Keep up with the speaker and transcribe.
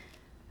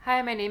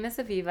Hi, my name is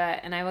Aviva,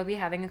 and I will be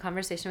having a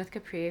conversation with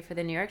Capri for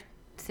the New York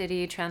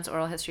City Trans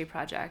Oral History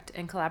Project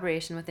in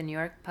collaboration with the New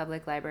York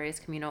Public Library's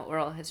Communal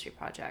Oral History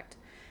Project.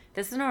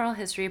 This is an oral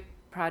history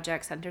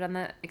project centered on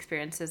the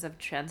experiences of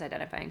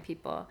trans-identifying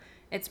people.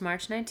 It's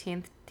March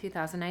 19th,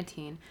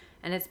 2019,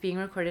 and it's being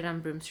recorded on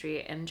Broome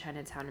Street in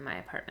Chinatown in my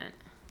apartment.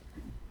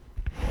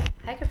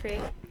 Hi, Capri.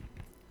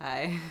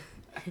 Hi.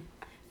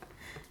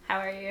 How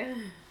are you?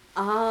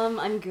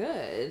 I'm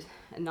good.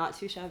 Not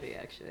too shabby,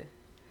 actually.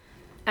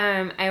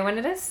 I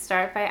wanted to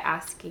start by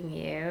asking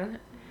you,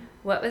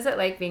 what was it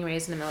like being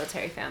raised in a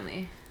military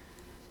family?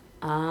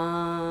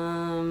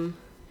 I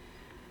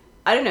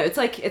don't know.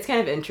 It's kind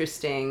of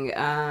interesting.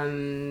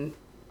 When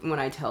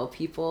I tell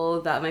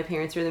people that my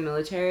parents were in the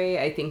military,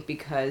 I think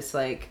because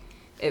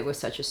it was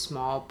such a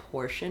small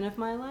portion of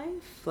my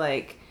life.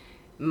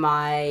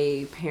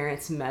 My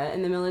parents met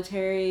in the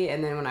military,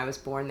 and then when I was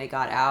born, they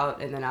got out,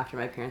 and then after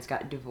my parents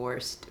got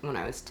divorced when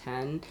I was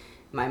 10,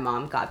 my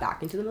mom got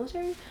back into the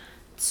military.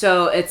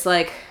 So it's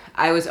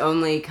I was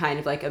only kind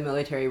of a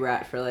military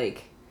rat for I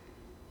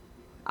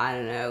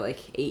don't know,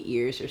 8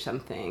 years or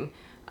something.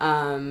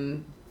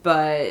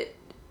 But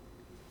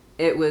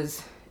it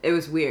was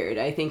weird.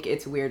 I think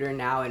it's weirder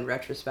now in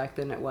retrospect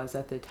than it was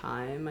at the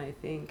time. I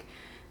think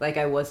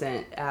I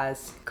wasn't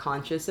as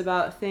conscious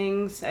about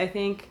things. I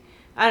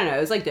don't know,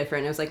 it was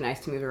different. It was nice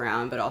to move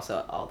around, but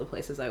also all the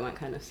places I went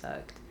kind of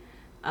sucked.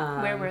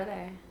 Where were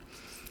they?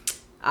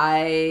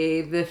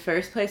 The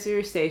first place we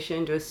were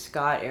stationed was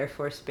Scott Air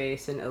Force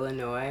Base in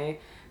Illinois,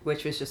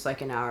 which was just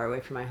an hour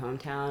away from my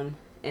hometown.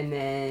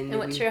 And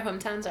what's your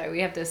hometowns are? We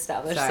have to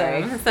establish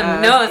Sorry.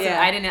 some. Yeah.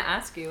 I didn't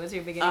ask you. What's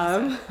your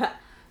beginning stuff?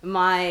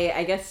 My,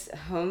 I guess,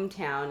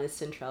 hometown is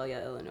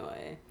Centralia,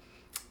 Illinois.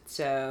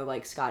 So,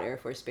 Scott Air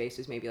Force Base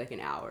was maybe an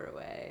hour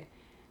away.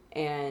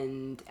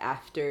 And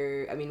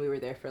we were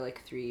there for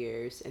 3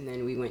 years, and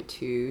then we went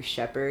to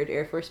Shepherd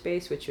Air Force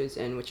Base, which was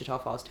in Wichita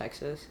Falls,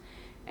 Texas.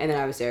 And then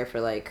I was there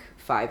for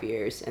 5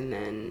 years, and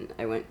then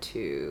I went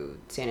to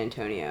San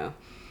Antonio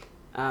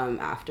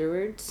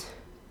afterwards.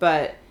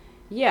 But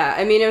yeah,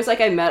 it was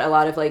I met a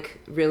lot of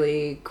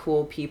really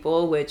cool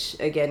people, which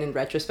again in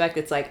retrospect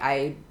it's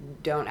I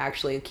don't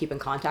actually keep in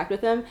contact with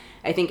them.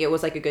 I think it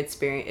was a good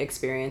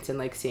experience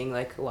and seeing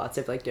lots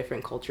of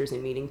different cultures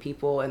and meeting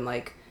people and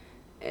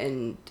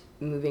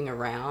moving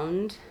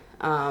around.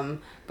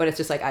 But it's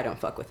just I don't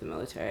fuck with the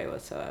military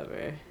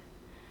whatsoever.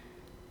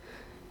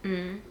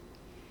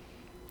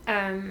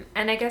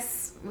 And I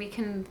guess we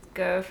can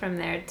go from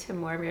there to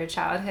more of your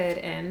childhood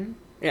in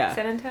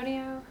San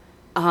Antonio?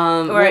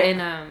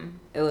 In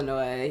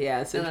Illinois,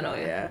 yeah. Central,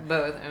 Illinois, yeah.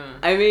 both.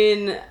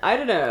 I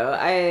don't know.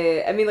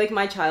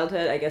 My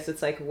childhood, I guess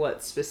it's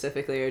what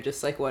specifically, or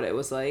just what it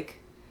was like?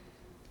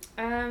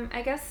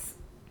 I guess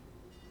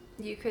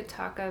you could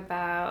talk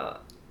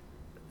about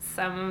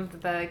some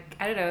of the,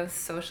 I don't know,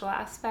 social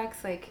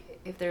aspects,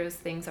 if there was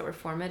things that were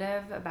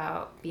formative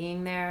about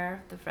being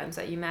there, the friends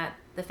that you met,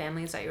 the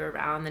families that you were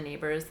around, the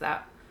neighbors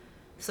that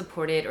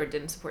supported or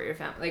didn't support your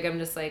family. I'm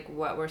just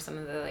what were some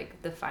of the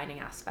defining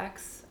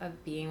aspects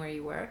of being where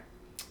you were?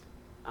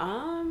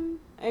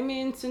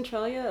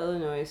 Centralia,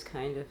 Illinois is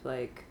kind of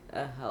a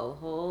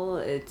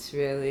hellhole. It's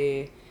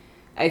really,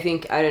 I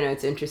don't know,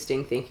 it's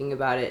interesting thinking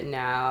about it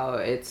now.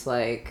 It's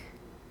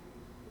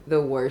the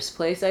worst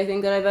place I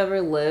think that I've ever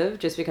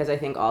lived, just because I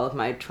think all of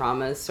my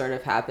traumas sort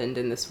of happened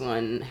in this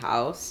one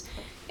house.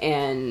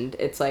 And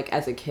it's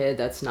as a kid,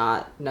 that's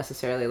not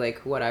necessarily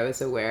what I was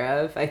aware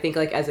of. I think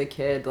as a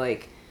kid,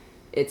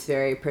 it's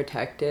very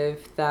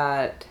protective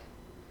that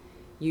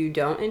you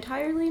don't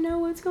entirely know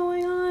what's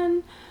going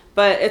on.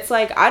 But it's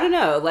I don't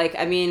know,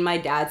 my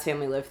dad's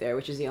family lived there,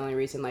 which is the only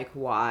reason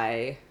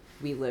why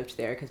we lived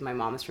there, because my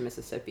mom is from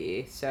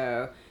Mississippi.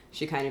 So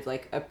she kind of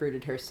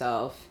uprooted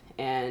herself,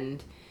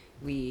 and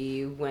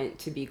we went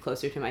to be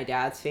closer to my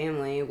dad's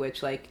family,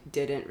 which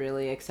didn't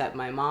really accept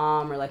my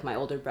mom or my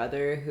older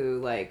brother, who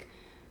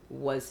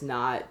was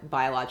not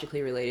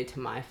biologically related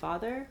to my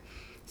father.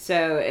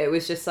 So it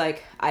was just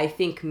I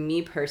think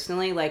me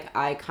personally,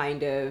 I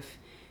kind of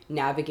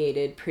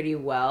navigated pretty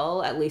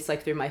well, at least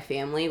through my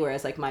family,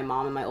 whereas my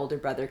mom and my older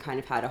brother kind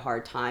of had a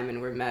hard time and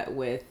were met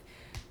with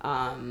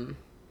a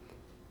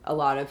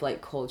lot of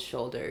cold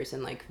shoulders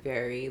and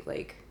very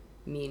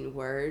mean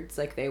words.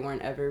 They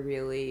weren't ever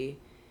really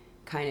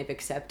kind of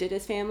accepted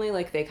as family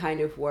they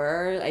kind of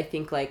were. I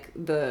think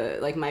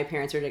my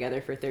parents were together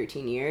for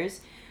 13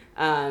 years,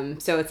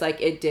 so it's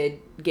it did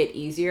get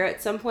easier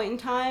at some point in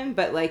time,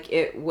 but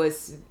it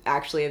was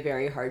actually a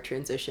very hard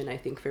transition, I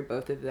think, for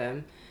both of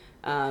them,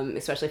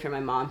 especially for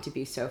my mom to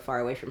be so far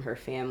away from her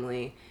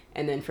family,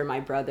 and then for my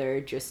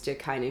brother just to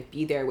kind of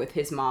be there with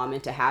his mom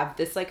and to have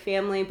this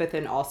family, but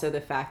then also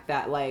the fact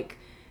that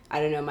I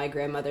don't know, my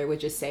grandmother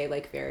would just say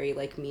very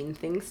mean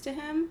things to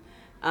him.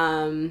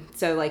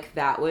 So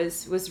that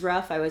was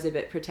rough. I was a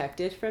bit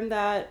protected from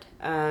that.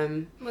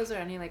 Was there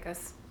any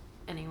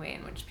way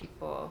in which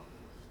people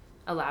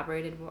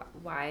elaborated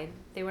why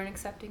they weren't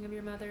accepting of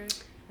your mother?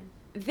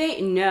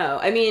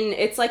 I mean,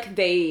 it's like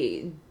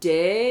they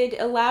did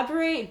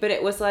elaborate, but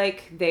it was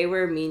like they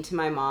were mean to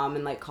my mom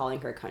and like calling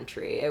her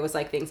country. It was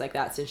like things like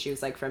that. Since she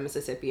was like from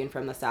Mississippi and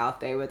from the South,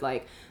 they would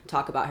like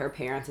talk about her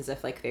parents as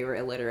if like they were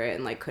illiterate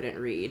and like couldn't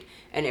read.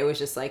 And it was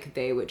just like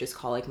they would just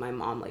call like my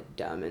mom like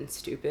dumb and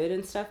stupid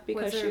and stuff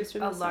because she was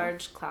from a the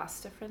large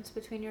class difference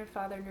between your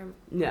father and your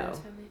No. mother's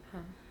family? Huh.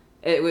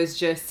 It was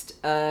just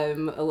a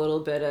little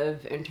bit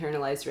of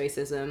internalized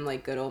racism,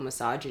 like good old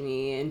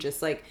misogyny, and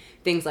just like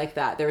things like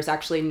that. There was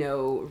actually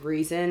no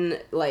reason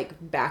like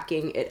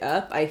backing it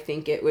up. I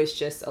think it was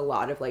just a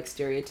lot of like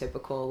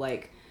stereotypical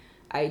like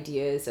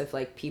ideas of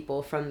like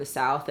people from the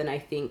South, and I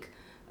think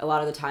a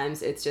lot of the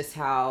times it's just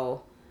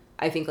how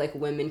I think like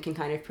women can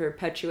kind of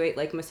perpetuate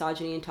like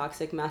misogyny and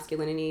toxic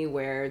masculinity,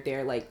 where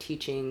they're like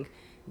teaching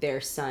their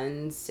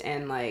sons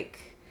and like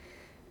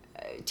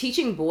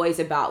teaching boys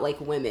about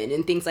like women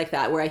and things like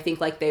that, where I think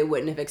like they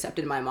wouldn't have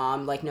accepted my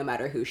mom like no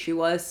matter who she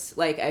was.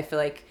 Like I feel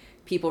like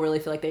people really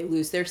feel like they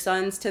lose their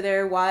sons to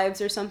their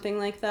wives or something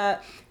like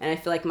that, and I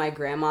feel like my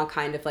grandma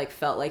kind of like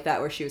felt like that,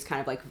 where she was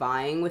kind of like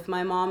vying with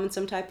my mom in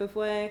some type of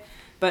way,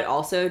 but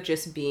also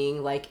just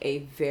being like a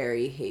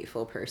very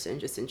hateful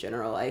person just in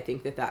general. I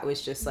think that that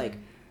was just like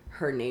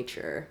her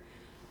nature.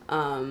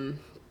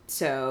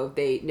 So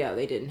they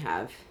didn't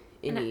have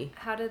any. And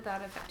how did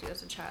that affect you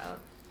as a child?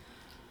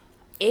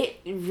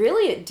 It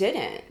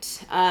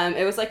didn't.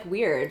 It was like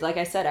weird. Like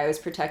I said, I was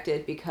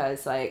protected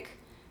because like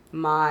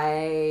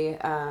my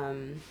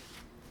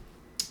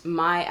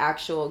my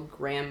actual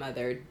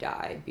grandmother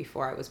died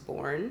before I was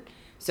born.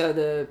 So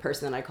the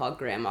person that I called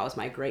grandma was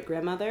my great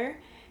grandmother,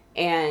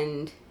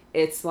 and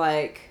it's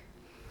like,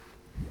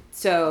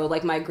 so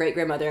like my great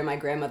grandmother and my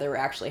grandmother were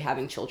actually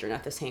having children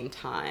at the same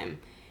time.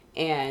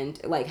 And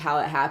like how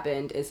it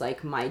happened is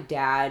like my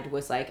dad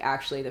was like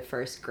actually the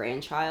first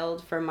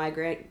grandchild from my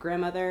great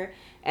grandmother,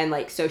 and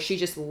like so she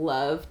just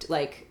loved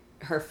like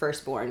her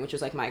firstborn, which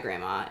was like my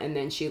grandma, and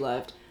then she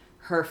loved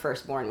her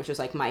firstborn, which was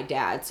like my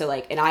dad. So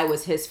like, and I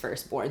was his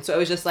firstborn, so it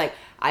was just like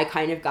I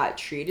kind of got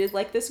treated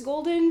like this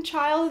golden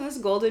child, this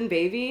golden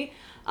baby.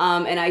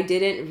 And I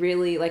didn't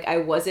really like, I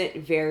wasn't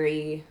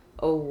very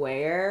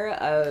aware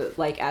of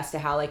like as to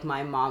how like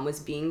my mom was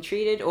being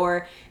treated,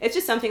 or it's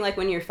just something like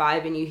when you're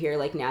 5 and you hear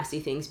like nasty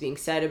things being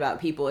said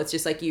about people, it's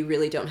just like you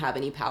really don't have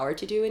any power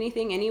to do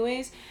anything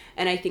anyways.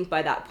 And I think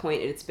by that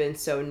point it's been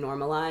so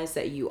normalized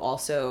that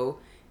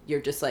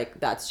you're just like,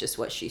 that's just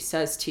what she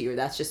says to you, or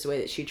that's just the way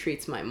that she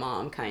treats my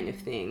mom kind of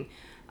thing.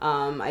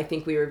 I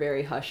think we were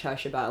very hush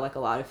hush about like a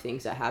lot of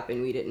things that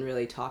happened. We didn't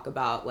really talk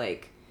about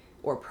like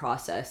or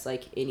process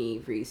like any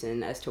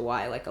reason as to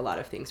why like a lot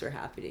of things were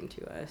happening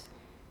to us.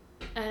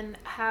 And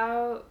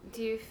how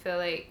do you feel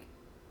like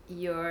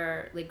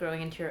your like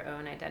growing into your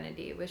own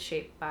identity was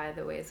shaped by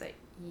the ways that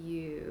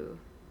you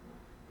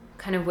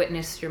kind of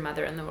witnessed your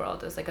mother in the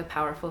world as like a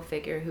powerful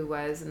figure who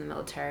was in the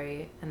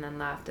military and then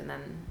left and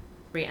then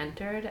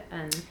re-entered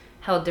and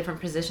held different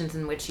positions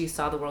in which you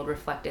saw the world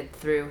reflected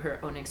through her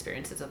own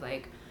experiences of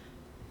like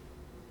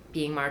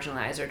being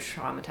marginalized or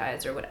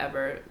traumatized or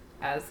whatever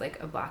as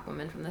like a Black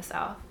woman from the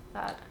South?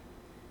 That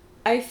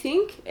I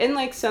think in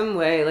like some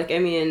way, like I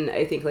mean,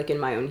 I think like in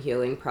my own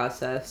healing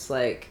process,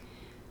 like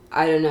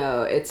I don't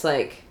know, it's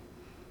like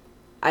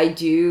I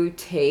do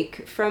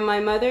take from my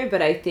mother,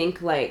 but I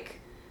think like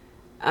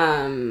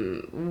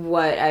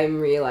what I'm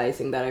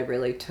realizing that I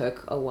really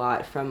took a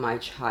lot from my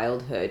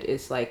childhood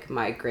is like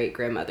my great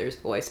grandmother's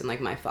voice and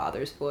like my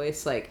father's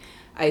voice. Like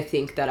I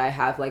think that I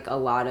have like a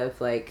lot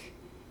of like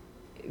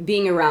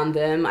being around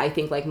them, I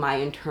think like my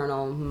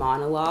internal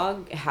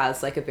monologue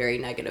has like a very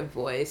negative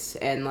voice,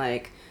 and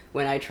like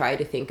when I try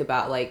to think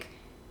about like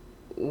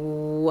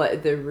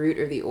what the root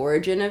or the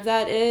origin of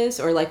that is,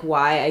 or like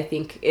why I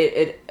think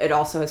it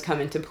also has come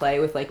into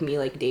play with like me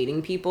like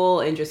dating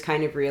people and just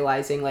kind of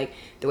realizing like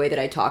the way that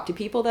I talk to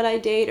people that I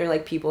date or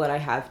like people that I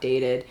have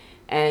dated,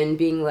 and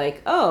being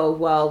like, oh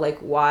well, like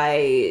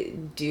why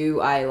do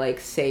I like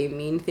say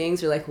mean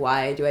things, or like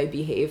why do I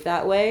behave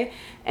that way,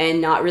 and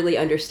not really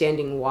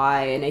understanding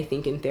why. And I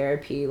think in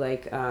therapy,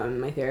 like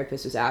my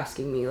therapist was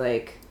asking me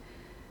like,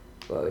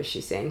 what was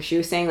she saying? She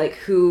was saying like,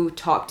 who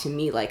talked to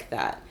me like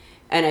that?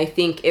 And I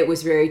think it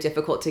was very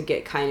difficult to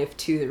get kind of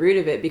to the root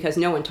of it because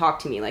no one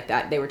talked to me like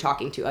that. They were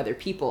talking to other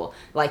people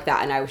like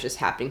that, and I was just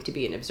happening to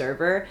be an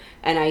observer.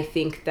 And I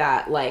think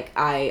that like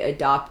I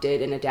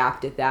adopted and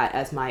adapted that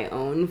as my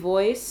own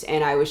voice,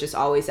 and I was just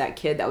always that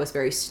kid that was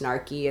very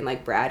snarky and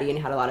like bratty and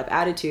had a lot of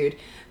attitude.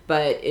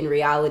 But in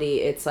reality,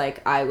 it's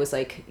like I was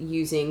like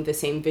using the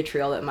same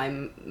vitriol that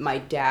my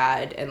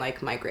dad and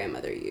like my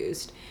grandmother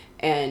used,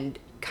 and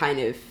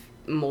kind of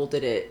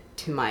molded it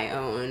to my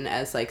own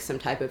as like some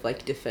type of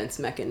like defense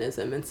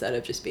mechanism instead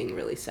of just being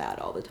really sad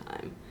all the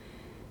time.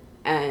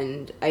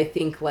 And I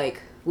think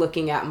like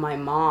looking at my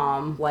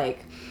mom,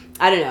 like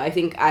I don't know, I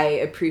think I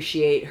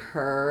appreciate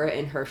her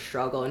and her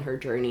struggle and her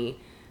journey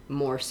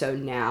more so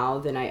now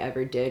than I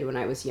ever did when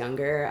I was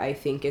younger. I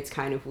think it's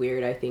kind of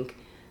weird. I think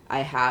I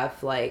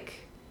have like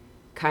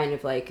kind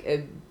of like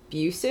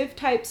abusive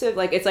types of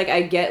like, it's like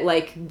I get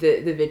like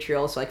the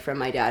vitriol like from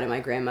my dad and my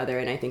grandmother,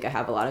 and I think I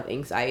have a lot of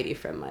anxiety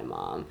from my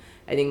mom.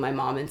 I think my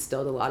mom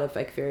instilled a lot of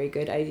like very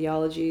good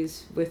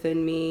ideologies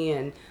within me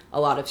and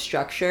a lot of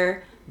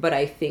structure, but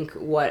I think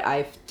what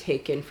I've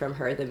taken from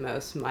her the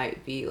most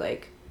might be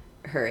like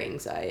her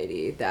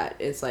anxiety that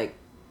is like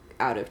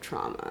out of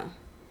trauma,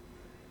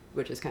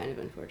 which is kind of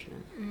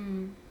unfortunate.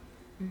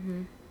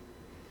 Mm-hmm.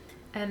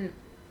 And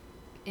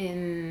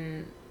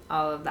in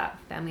all of that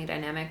family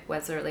dynamic,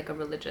 was there like a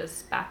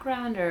religious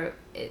background, or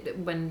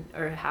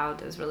how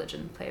does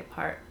religion play a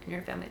part in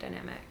your family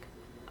dynamic?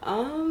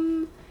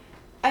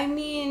 I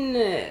mean,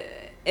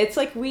 it's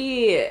like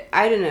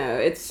I don't know,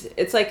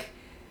 it's like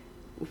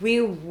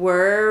we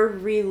were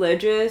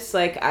religious.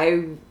 Like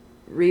I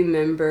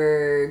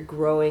remember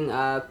growing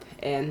up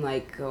and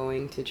like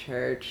going to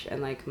church,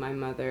 and like my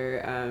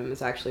mother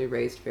was actually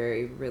raised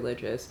very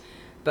religious,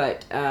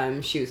 but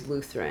she was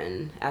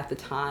Lutheran at the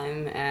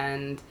time,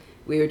 and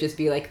we would just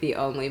be like the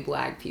only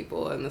black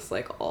people in this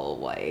like all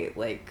white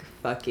like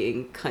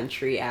fucking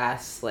country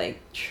ass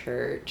like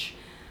church.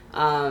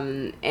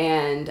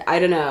 And I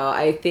don't know,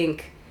 I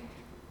think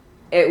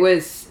it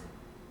was,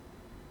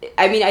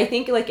 I mean, I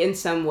think like in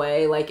some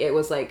way like it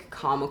was like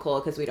comical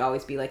because we'd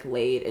always be like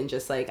late and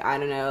just like, I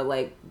don't know,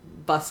 like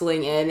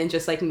bustling in and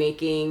just like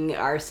making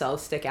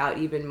ourselves stick out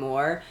even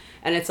more.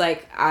 And it's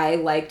like I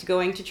liked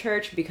going to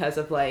church because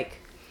of like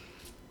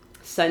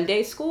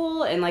Sunday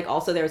school, and like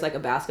also there was like a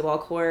basketball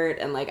court,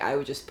 and like I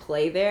would just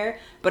play there.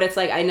 But it's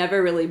like I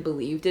never really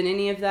believed in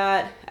any of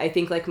that. I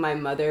think like my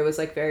mother was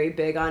like very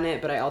big on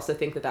it, but I also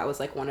think that was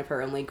like one of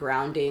her only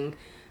grounding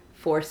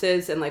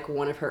forces, and like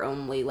one of her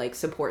only like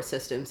support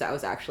systems that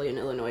was actually in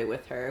Illinois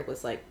with her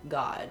was like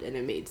God, and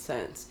it made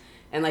sense.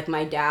 And like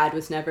my dad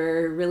was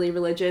never really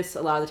religious.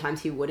 A lot of the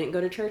times he wouldn't go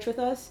to church with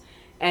us.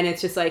 And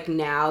it's just like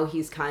now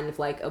he's kind of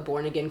like a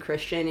born again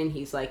Christian, and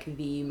he's like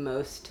the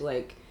most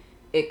like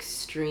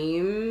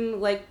extreme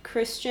like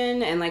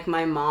Christian. And like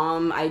my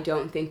mom, I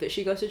don't think that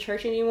she goes to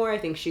church anymore. I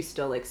think she's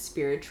still like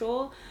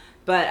spiritual,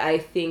 but I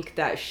think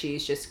that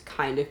she's just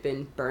kind of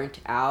been burnt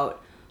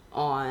out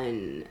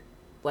on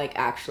like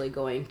actually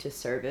going to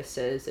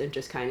services and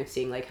just kind of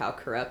seeing like how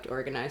corrupt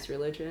organized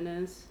religion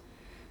is.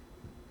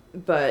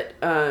 But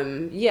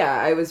yeah,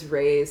 I was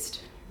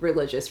raised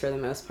religious for the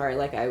most part.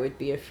 Like I would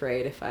be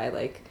afraid if I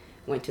like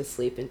went to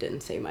sleep and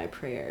didn't say my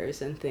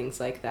prayers and things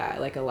like that.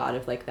 Like a lot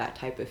of like that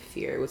type of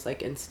fear was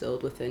like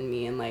instilled within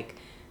me, and like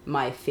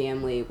my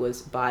family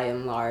was by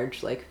and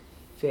large like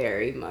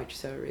very much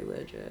so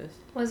religious.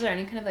 Was there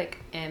any kind of like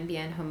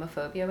ambient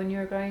homophobia when you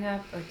were growing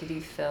up, or did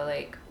you feel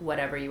like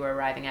whatever you were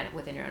arriving at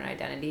within your own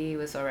identity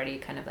was already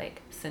kind of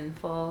like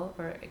sinful,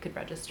 or it could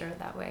register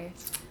that way?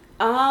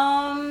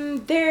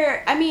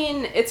 I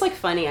mean, it's like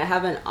funny. I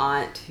have an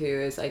aunt who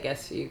is, I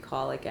guess you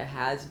call like a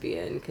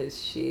has-been,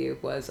 because she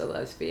was a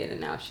lesbian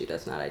and now she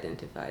does not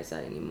identify as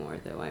that anymore,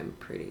 though I'm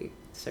pretty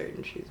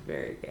certain she's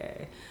very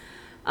gay.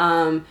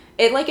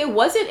 It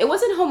wasn't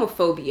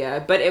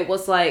homophobia, but it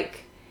was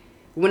like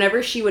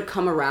whenever she would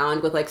come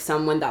around with like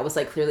someone that was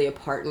like clearly a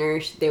partner,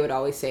 they would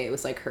always say it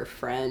was like her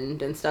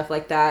friend and stuff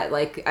like that.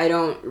 Like I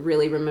don't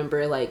really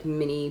remember like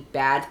many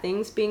bad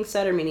things being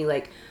said or many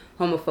like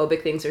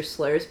homophobic things or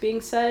slurs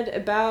being said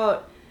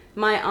about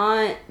my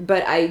aunt,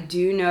 but I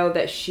do know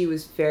that she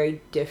was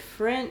very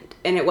different,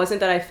 and it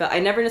wasn't that I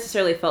never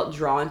necessarily felt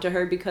drawn to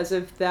her because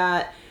of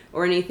that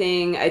or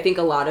anything. I think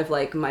a lot of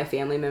like my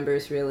family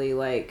members really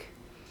like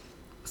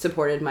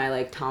supported my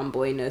like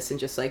tomboyness and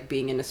just like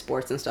being into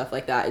sports and stuff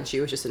like that, and she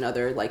was just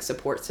another like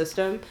support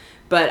system.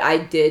 But I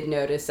did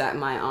notice that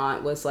my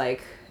aunt was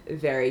like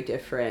very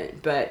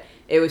different, but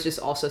it was just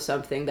also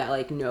something that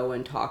like no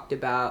one talked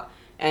about.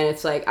 And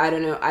it's like, I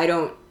don't know, I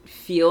don't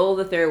feel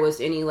that there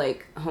was any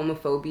like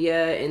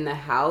homophobia in the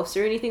house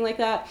or anything like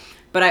that,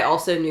 but I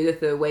also knew that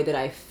the way that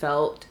I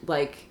felt,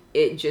 like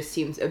it just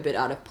seems a bit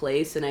out of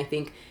place. And I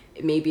think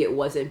maybe it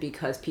wasn't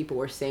because people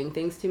were saying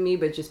things to me,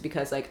 but just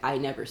because like I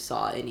never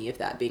saw any of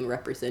that being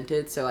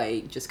represented, so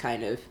I just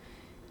kind of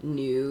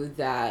knew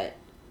that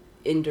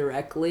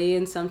indirectly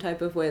in some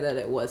type of way that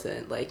it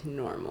wasn't like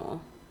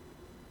normal.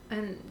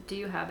 And do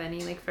you have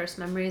any like first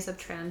memories of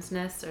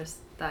transness or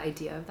the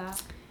idea of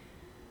that?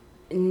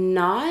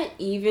 Not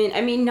even,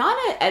 I mean, not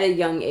at a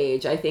young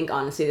age. I think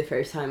honestly the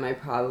first time I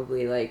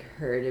probably like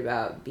heard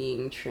about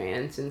being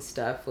trans and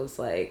stuff was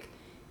like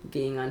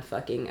being on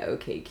fucking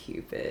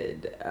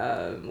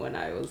OkCupid when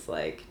I was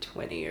like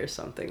 20 or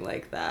something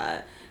like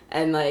that.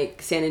 And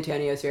like San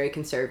Antonio is very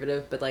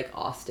conservative, but like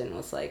Austin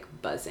was like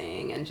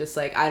buzzing, and just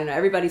like I don't know,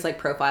 everybody's like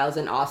profiles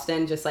in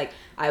Austin, just like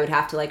I would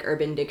have to like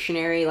Urban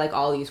Dictionary like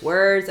all these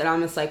words, and I'm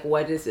just like,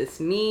 what does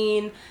this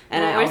mean?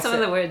 And what were some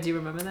of the words? Do you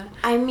remember that?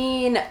 I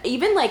mean,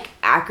 even like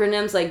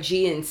acronyms like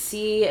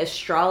GNC,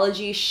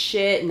 astrology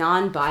shit,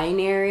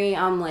 non-binary.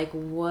 I'm like,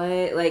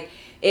 what? Like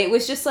it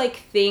was just like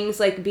things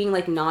like being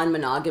like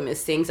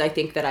non-monogamous things I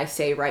think that I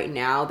say right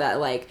now that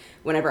like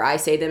whenever I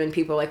say them and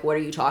people are like, what are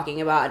you talking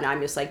about? And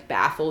I'm just like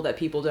baffled that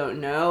people don't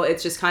know.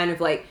 It's just kind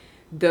of like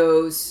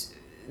those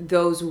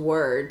those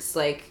words,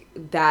 like,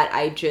 that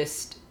I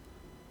just,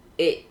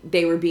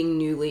 they were being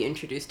newly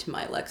introduced to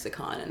my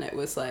lexicon, and it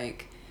was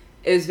like,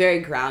 it was very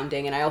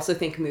grounding. And I also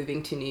think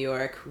moving to New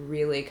York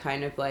really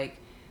kind of like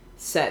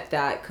set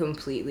that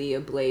completely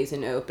ablaze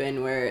and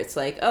open, where it's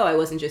like, oh, I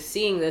wasn't just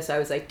seeing this, I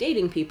was like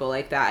dating people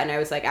like that, and I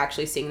was like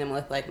actually seeing them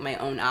with like my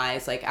own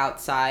eyes, like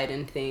outside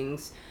and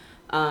things.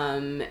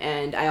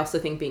 And I also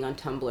think being on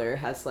Tumblr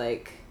has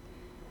like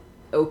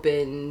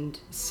opened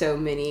so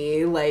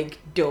many like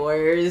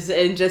doors,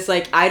 and just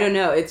like, I don't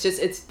know, it's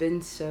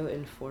been so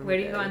informative. Where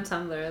do you go on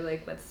Tumblr?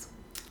 Like, what's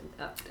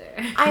up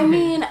there? I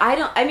mean,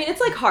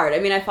 it's like hard. I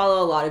mean, I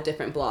follow a lot of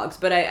different blogs,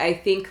 but I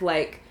think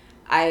like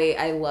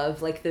I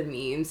love like the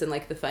memes and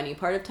like the funny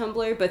part of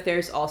Tumblr, but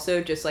there's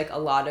also just like a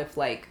lot of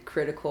like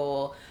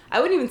critical,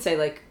 I wouldn't even say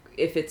like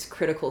if it's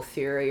critical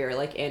theory or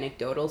like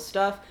anecdotal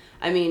stuff.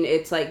 I mean,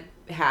 it's like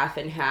half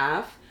and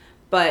half,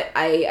 but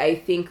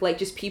I think like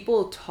just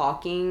people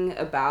talking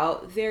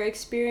about their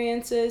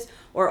experiences,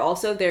 or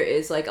also there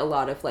is like a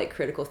lot of like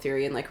critical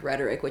theory and like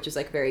rhetoric, which is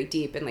like very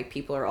deep, and like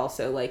people are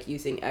also like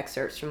using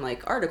excerpts from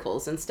like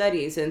articles and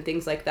studies and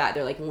things like that.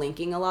 They're like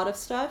linking a lot of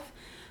stuff.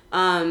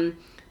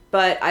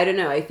 But I don't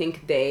know, I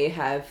think they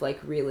have like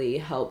really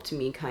helped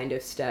me kind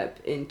of step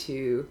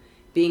into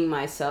being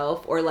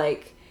myself, or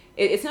like,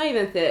 it's not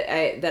even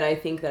that I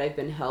think that I've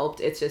been helped.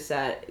 It's just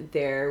that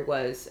there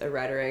was a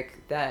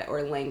rhetoric that,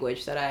 or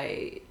language that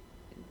I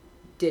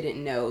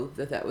didn't know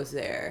that was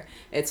there.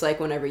 It's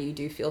like whenever you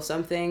do feel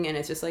something and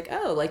it's just like,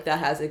 oh, like that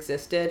has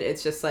existed.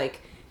 It's just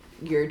like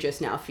you're just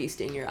now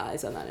feasting your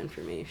eyes on that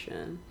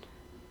information.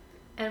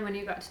 And when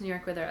you got to New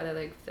York, were there other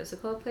like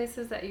physical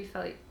places that you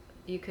felt like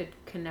you could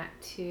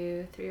connect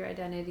to through your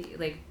identity,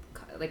 like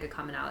a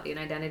commonality in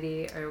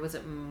identity, or was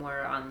it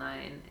more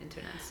online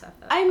internet stuff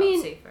that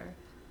felt safer?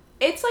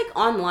 It's like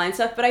online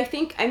stuff, but I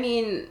think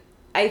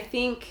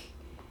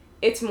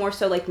it's more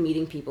so like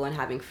meeting people and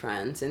having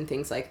friends and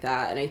things like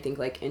that. And I think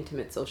like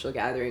intimate social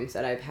gatherings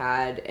that I've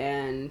had,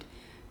 and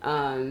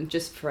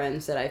just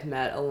friends that I've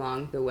met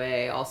along the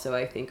way. Also,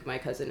 I think my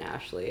cousin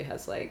Ashley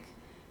has like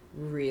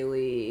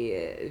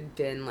really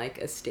been like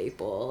a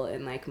staple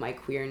in like my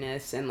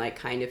queerness and like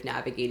kind of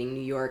navigating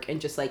New York, and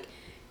just like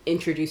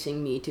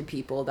introducing me to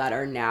people that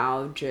are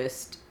now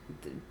just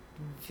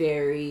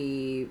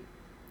very,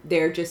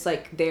 they're just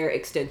like, they're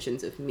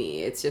extensions of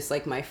me. It's just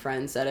like my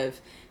friends that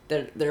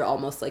they're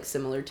almost like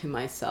similar to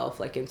myself,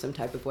 like in some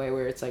type of way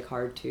where it's like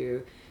hard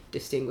to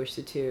distinguish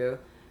the two.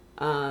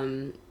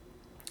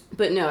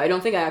 But no, I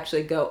don't think I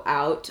actually go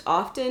out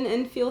often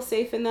and feel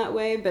safe in that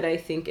way, but I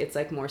think it's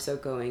like more so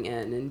going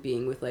in and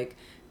being with like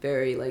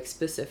very like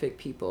specific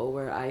people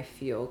where I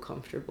feel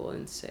comfortable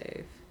and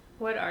safe.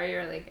 What are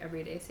your like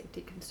everyday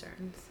safety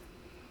concerns?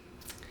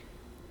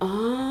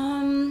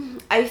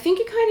 I think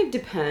it kind of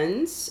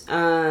depends.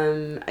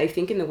 I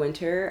think in the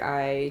winter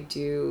I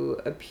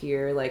do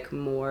appear like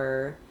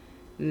more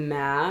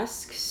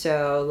masked,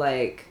 so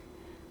like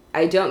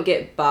I don't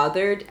get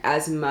bothered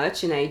as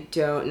much, and I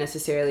don't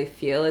necessarily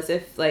feel as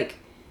if like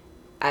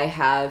I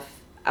have,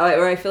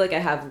 or I feel like I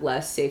have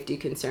less safety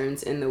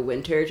concerns in the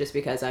winter just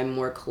because I'm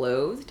more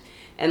clothed.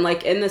 And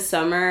like in the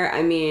summer,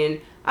 I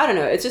mean, I don't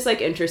know, it's just like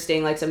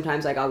interesting. Like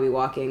sometimes like I'll be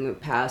walking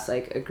past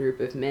like a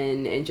group of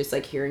men and just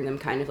like hearing them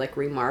kind of like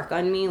remark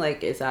on me,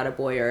 like, is that a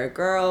boy or a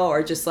girl?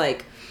 Or just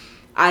like,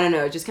 I don't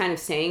know, just kind of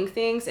saying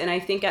things. And I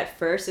think at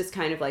first it's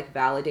kind of like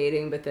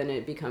validating, but then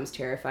it becomes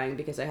terrifying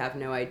because I have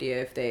no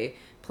idea if they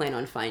plan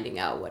on finding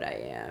out what I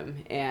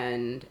am.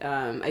 And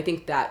I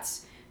think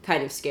that's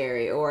kind of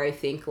scary. Or I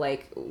think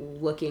like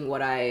looking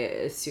what I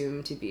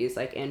assume to be is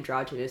like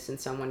androgynous, and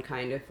someone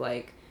kind of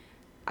like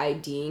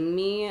IDing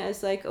me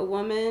as like a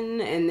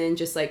woman and then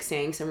just like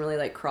saying some really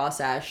like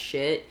cross ass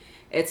shit.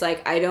 It's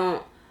like I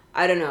don't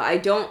know, I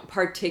don't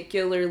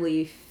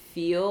particularly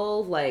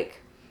feel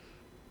like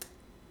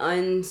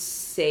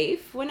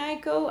unsafe when I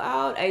go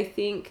out. I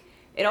think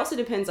it also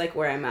depends like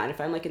where I'm at.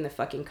 If I'm like in the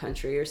fucking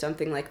country or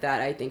something like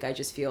that, I think I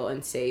just feel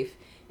unsafe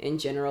in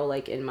general,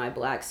 like in my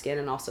black skin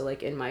and also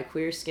like in my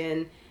queer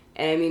skin.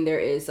 And I mean, there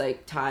is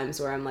like times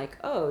where I'm like,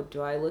 oh,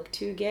 do I look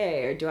too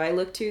gay or do I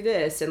look too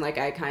this? And like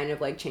I kind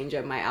of like change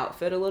up my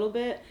outfit a little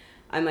bit.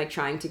 I'm like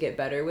trying to get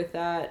better with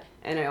that.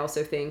 And I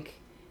also think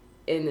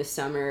in the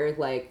summer,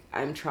 like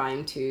I'm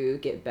trying to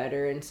get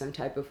better in some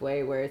type of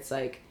way where it's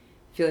like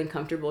feeling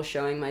comfortable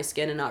showing my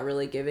skin and not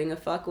really giving a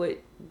fuck what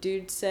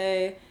dudes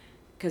say.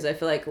 Because I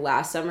feel like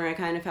last summer I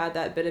kind of had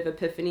that bit of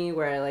epiphany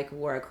where I like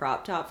wore a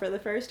crop top for the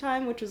first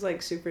time, which was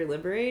like super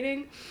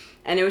liberating.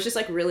 And it was just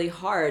like really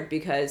hard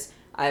because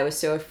I was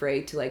so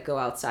afraid to like go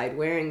outside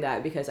wearing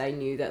that because I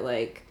knew that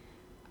like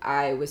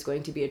I was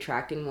going to be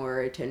attracting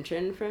more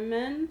attention from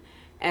men.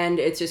 And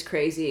it's just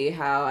crazy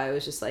how I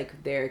was just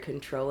like they're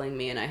controlling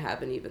me and I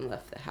haven't even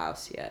left the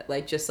house yet.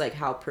 Like just like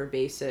how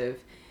pervasive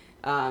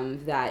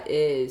that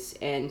is,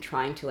 and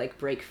trying to like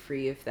break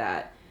free of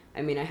that.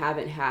 I mean, I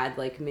haven't had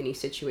like many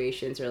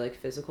situations or like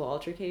physical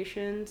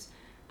altercations.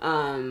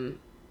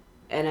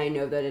 And I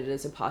know that it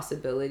is a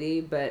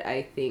possibility, but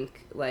I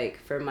think like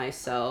for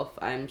myself,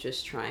 I'm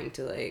just trying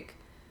to like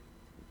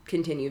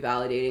continue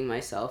validating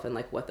myself and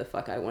like what the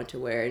fuck I want to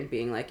wear, and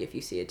being like, if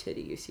you see a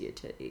titty, you see a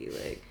titty.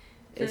 Like,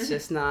 it's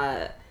just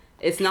not,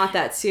 it's not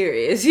that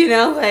serious, you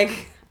know?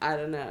 Like, I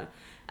don't know.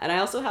 And I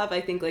also have,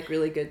 I think, like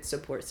really good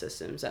support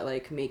systems that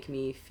like make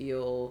me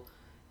feel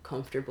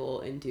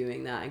comfortable in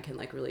doing that and can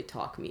like really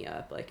talk me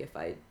up, like if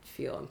I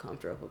feel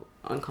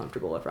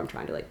uncomfortable if I'm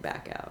trying to like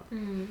back out.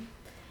 Mm-hmm.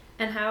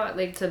 And how,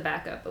 like, to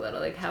back up a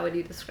little, like, how would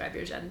you describe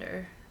your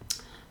gender?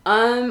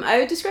 I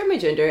would describe my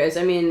gender as,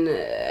 I mean,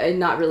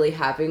 not really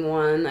having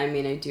one. I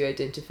mean, I do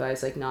identify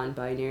as like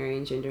non-binary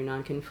and gender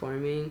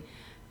non-conforming.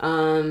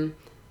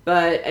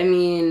 But I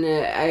mean,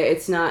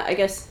 it's not, I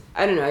guess,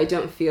 I don't know, I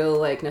don't feel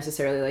like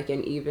necessarily like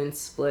an even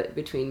split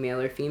between male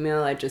or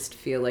female. I just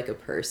feel like a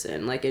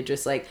person. Like, it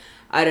just like,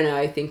 I don't know,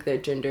 I think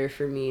that gender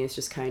for me is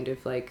just kind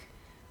of like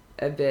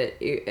a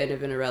bit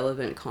of an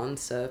irrelevant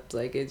concept.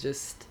 Like, it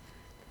just...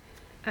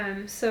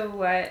 So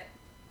what,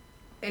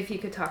 if you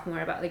could talk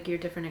more about like your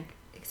different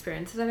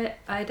experiences of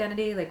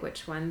identity, like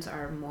which ones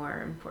are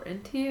more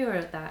important to you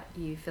or that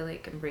you feel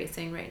like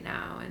embracing right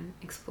now and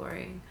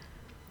exploring?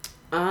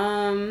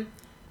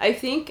 I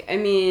think, I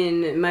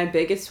mean, my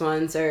biggest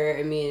ones are,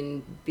 I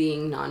mean,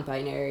 being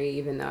non-binary,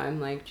 even though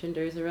I'm like,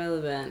 gender is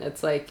irrelevant.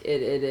 It's like,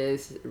 it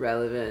is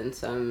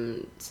relevant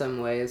in some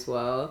way as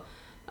well.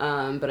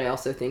 But I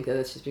also think that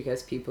it's just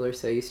because people are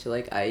so used to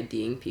like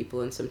IDing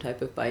people in some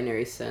type of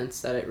binary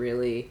sense that it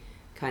really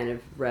kind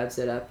of revs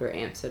it up or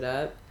amps it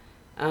up.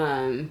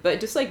 But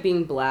just like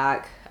being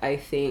Black, I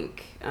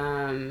think,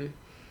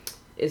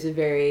 is a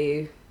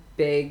very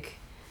big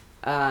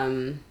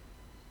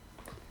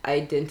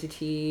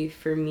identity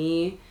for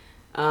me.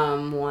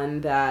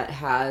 One that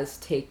has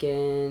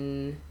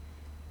taken...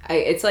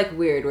 it's like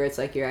weird where it's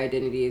like your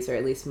identities, or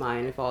at least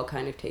mine, have all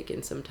kind of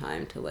taken some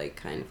time to like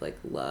kind of like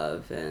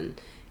love and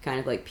kind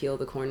of like peel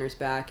the corners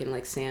back and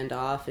like sand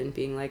off, and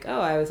being like,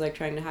 oh, I was like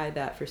trying to hide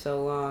that for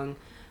so long.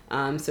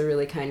 So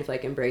really kind of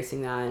like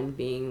embracing that and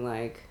being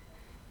like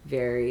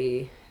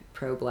very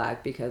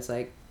pro-Black, because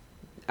like,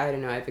 I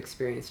don't know, I've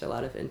experienced a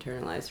lot of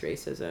internalized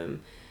racism.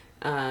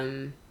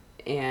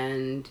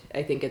 And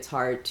I think it's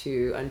hard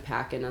to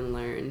unpack and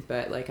unlearn,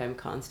 but like I'm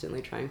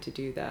constantly trying to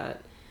do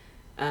that.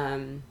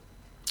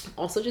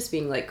 Also just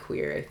being like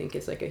queer, I think,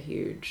 is like a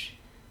huge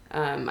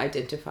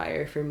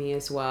identifier for me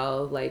as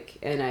well. Like,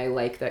 and I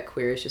like that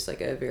queer is just like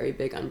a very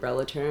big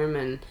umbrella term,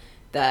 and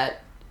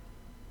that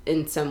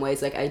in some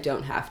ways, like, I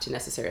don't have to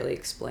necessarily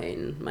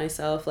explain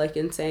myself, like,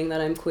 in saying that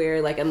I'm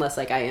queer, like, unless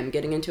like I am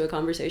getting into a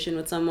conversation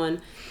with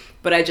someone.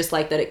 But I just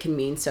like that it can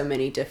mean so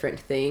many different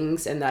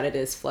things, and that it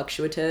is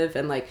fluctuative,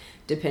 and like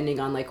depending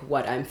on like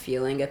what I'm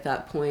feeling at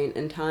that point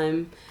in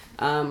time,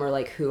 or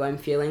like who I'm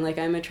feeling like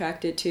I'm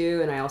attracted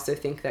to. And I also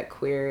think that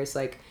queer is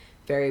like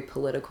very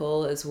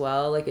political as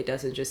well. Like, it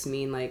doesn't just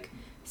mean like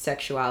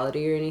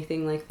sexuality or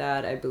anything like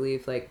that. I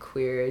believe like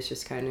queer is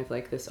just kind of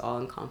like this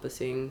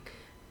all-encompassing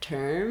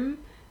term.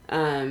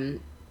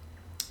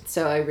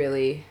 So I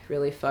really,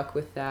 really fuck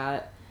with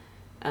that.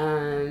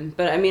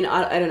 But I mean,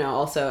 I don't know.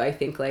 Also, I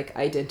think like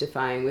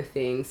identifying with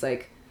things,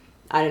 like,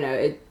 I don't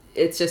know,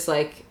 it's just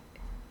like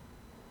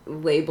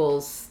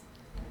labels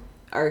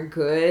are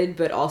good,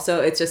 but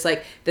also it's just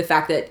like the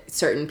fact that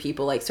certain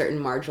people, like certain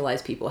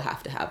marginalized people,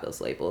 have to have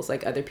those labels.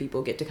 Like, other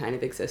people get to kind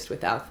of exist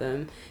without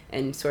them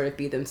and sort of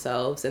be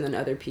themselves, and then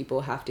other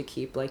people have to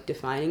keep like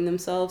defining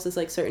themselves as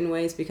like certain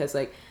ways, because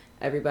like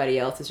everybody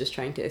else is just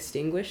trying to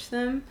extinguish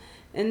them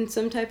in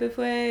some type of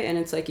way. And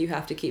it's like you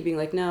have to keep being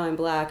like, no, I'm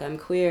Black, I'm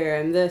queer,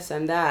 I'm this,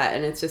 I'm that.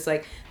 And it's just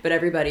like, but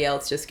everybody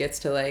else just gets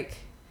to like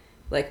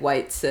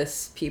white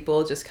cis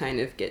people just kind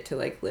of get to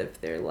like live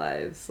their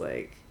lives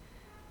like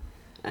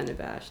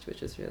unabashed,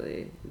 which is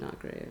really not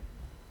great.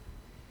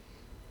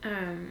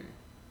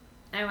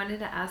 I wanted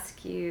to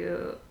ask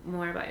you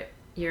more about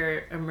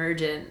your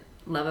emergent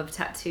love of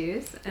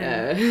tattoos.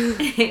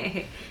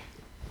 Yeah,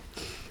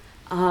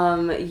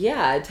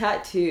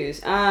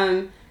 tattoos.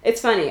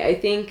 It's funny. I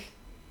think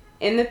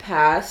in the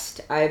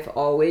past, I've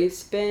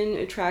always been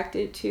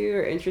attracted to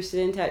or interested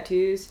in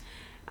tattoos.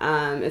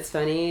 It's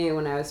funny,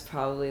 when I was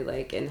probably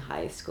like in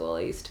high school,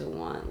 I used to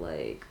want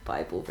like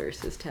Bible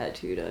verses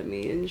tattooed on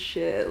me and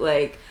shit.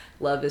 Like,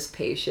 love is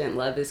patient,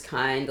 love is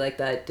kind, like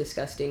that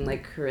disgusting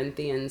like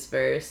Corinthians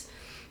verse.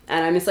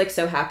 And I'm just like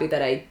so happy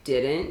that I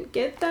didn't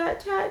get that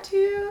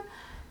tattoo.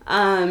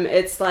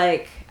 It's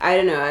like, I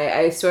don't know,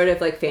 I sort of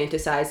like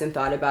fantasized and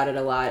thought about it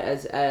a lot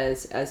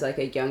as like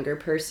a younger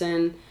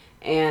person,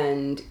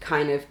 and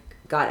kind of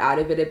got out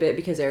of it a bit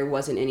because there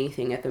wasn't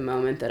anything at the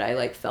moment that I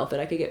like felt that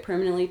I could get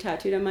permanently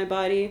tattooed on my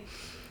body.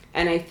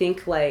 And I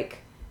think like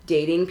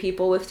dating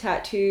people with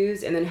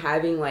tattoos and then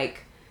having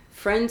like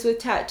friends with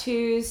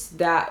tattoos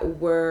that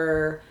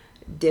were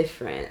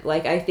different.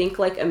 Like, I think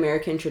like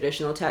American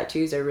traditional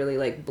tattoos are really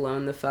like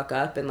blown the fuck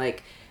up, and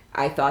like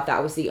I thought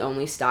that was the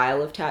only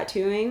style of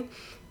tattooing.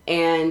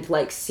 And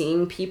like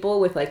seeing people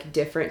with like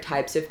different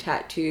types of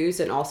tattoos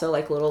and also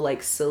like little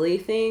like silly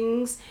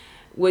things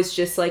was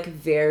just like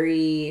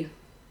very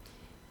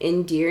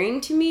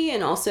endearing to me,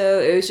 and also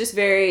it was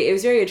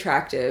very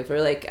attractive,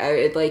 or like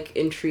it like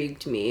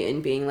intrigued me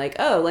in being like,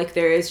 oh, like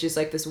there is just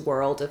like this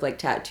world of like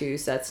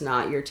tattoos that's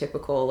not your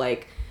typical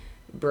like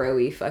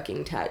bro-y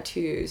fucking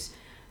tattoos.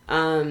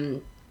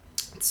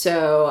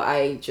 So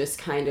I just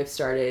kind of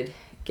started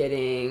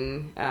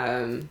getting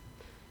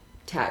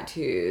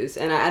tattoos,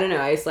 and I don't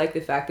know, I just like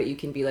the fact that you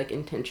can be like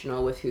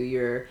intentional with who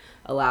you're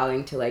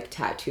allowing to like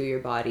tattoo your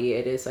body.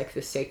 It is like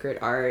the sacred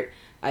art.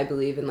 I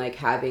believe in like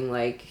having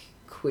like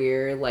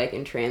queer like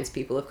and trans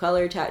people of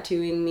color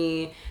tattooing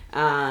me,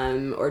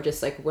 or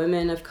just like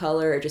women of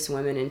color, or just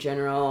women in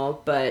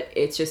general, but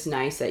it's just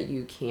nice that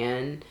you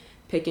can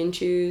pick and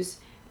choose.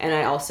 And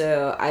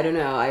I don't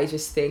know, I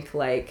just think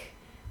like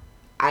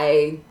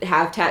I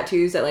have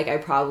tattoos that like I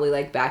probably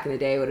like back in the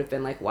day would have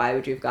been like, why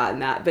would you have gotten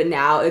that? But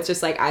now it's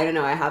just like, I don't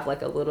know, I have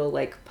like a little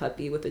like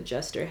puppy with a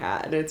jester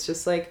hat, and it's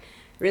just like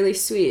really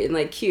sweet and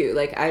like cute.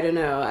 Like I don't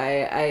know,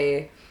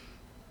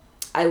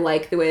 I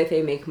like the way that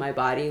they make my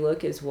body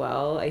look as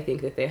well. I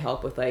think that they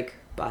help with like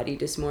body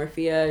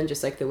dysmorphia and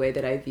just like the way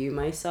that I view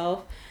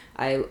myself.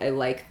 I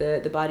like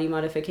the body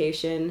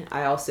modification.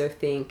 I also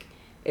think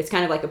it's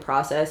kind of like a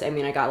process. I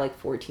mean, I got like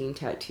 14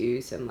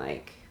 tattoos in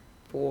like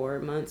 4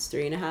 months,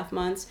 3.5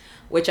 months,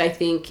 which I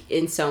think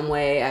in some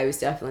way I was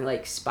definitely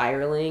like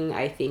spiraling.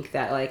 I think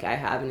that like I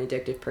have an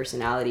addictive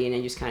personality, and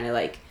I just kind of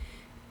like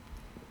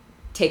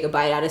take a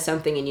bite out of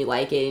something and you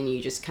like it and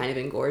you just kind of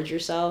engorge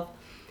yourself.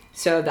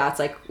 So that's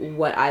like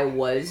what I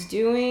was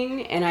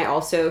doing. And I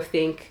also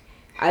think,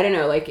 I don't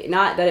know, like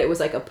not that it was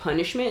like a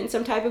punishment in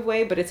some type of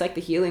way, but it's like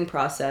the healing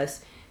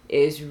process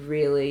is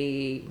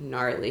really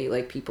gnarly.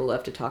 Like people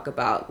love to talk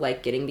about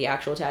like getting the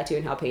actual tattoo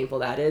and how painful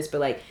that is, but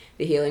like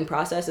the healing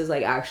process is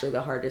like actually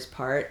the hardest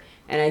part.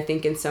 And I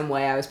think in some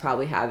way I was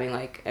probably having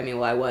like,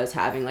 I was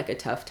having like a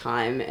tough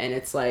time, and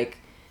it's like,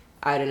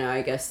 I don't know,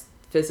 I guess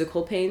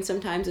physical pain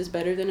sometimes is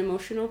better than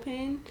emotional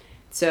pain.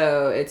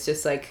 So it's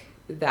just like,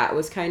 that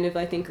was kind of,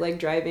 I think, like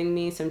driving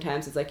me.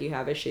 Sometimes it's like you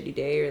have a shitty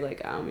day, you're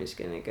like, oh, I'm just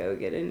gonna go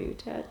get a new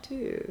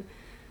tattoo.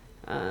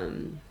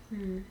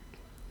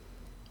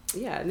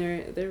 Yeah, and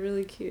they're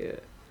really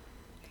cute.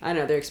 I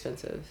know they're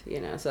expensive,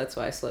 so that's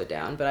why I slowed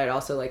down, but I'd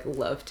also like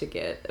love to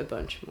get a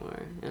bunch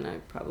more, and I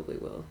probably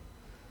will.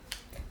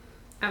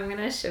 I'm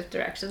gonna shift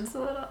directions a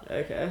little.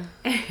 Okay.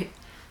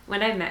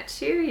 When I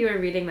met you, you were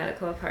reading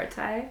Medical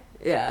Apartheid.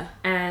 Yeah.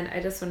 And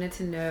I just wanted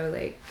to know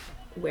like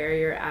where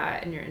you're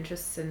at and your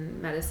interests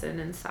in medicine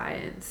and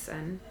science,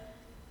 and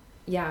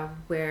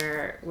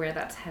where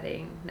that's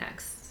heading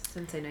next,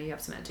 since I know you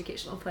have some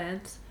educational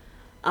plans.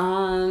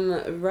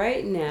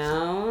 Right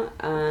now,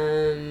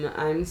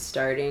 I'm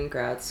starting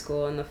grad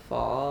school in the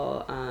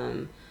fall.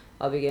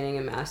 I'll be getting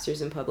a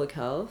master's in public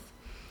health.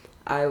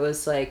 I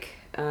was like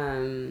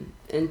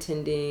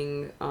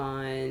intending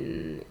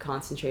on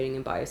concentrating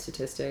in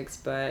biostatistics,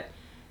 but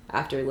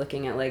after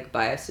looking at like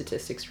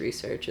biostatistics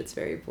research, it's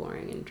very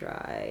boring and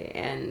dry,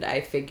 and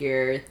I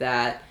figure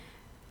that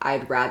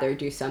I'd rather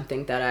do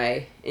something that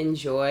I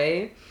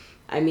enjoy.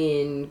 I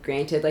mean,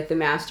 granted, like the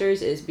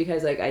master's is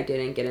because like I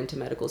didn't get into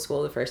medical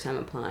school the first time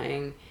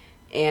applying,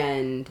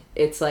 and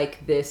it's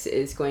like this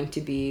is going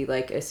to be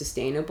like a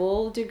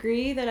sustainable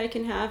degree that I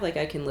can have, like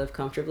I can live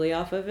comfortably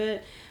off of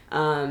it.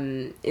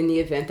 In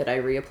the event that I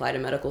reapply to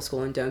medical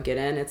school and don't get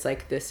in, it's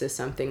like this is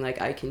something like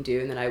I can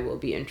do and that I will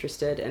be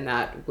interested, and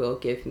that will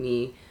give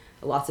me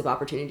lots of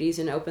opportunities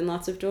and open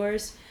lots of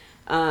doors.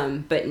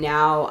 But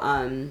now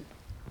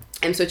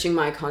I'm switching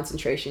my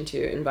concentration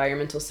to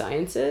environmental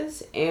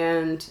sciences,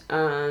 and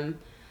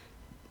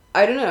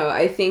I don't know,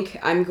 I think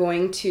I'm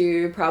going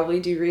to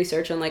probably do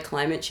research on like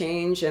climate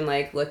change and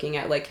like looking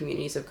at like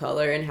communities of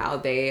color and how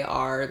they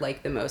are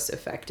like the most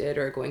affected,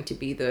 or going to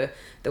be the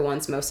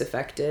ones most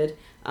affected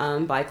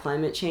by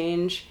climate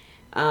change,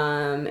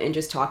 and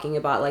just talking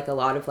about like a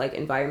lot of like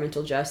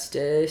environmental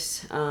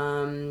justice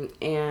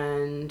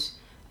and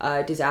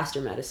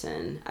disaster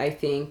medicine. I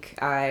think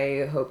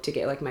I hope to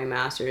get like my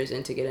master's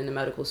and to get into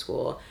medical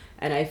school,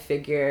 and I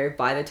figure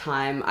by the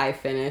time I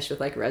finish with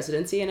like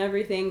residency and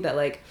everything that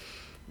like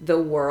the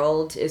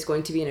world is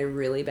going to be in a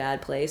really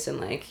bad place, and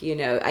like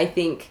I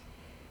think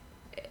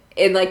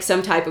in like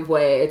some type of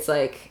way it's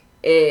like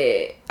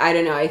I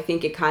don't know, I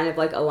think it kind of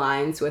like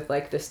aligns with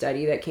like the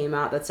study that came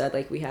out that said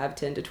like we have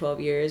 10 to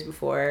 12 years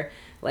before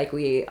like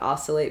we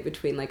oscillate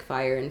between like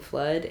fire and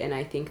flood, and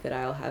I think that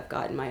I'll have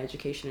gotten my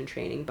education and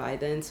training by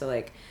then, so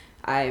like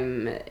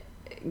I'm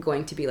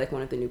going to be like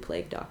one of the new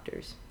plague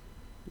doctors.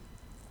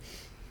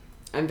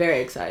 I'm very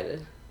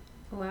excited.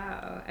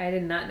 Wow, I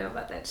did not know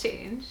about that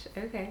change.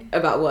 Okay.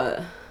 About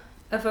what?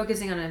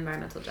 Focusing on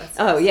environmental justice.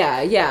 Oh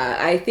yeah.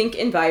 I think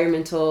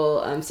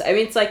environmental. I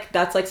mean, it's like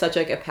that's like such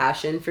like a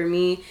passion for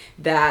me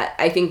that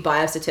I think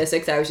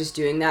biostatistics. I was just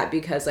doing that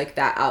because like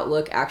that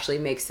outlook actually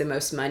makes the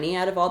most money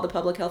out of all the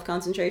public health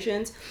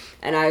concentrations,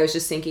 and I was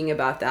just thinking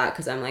about that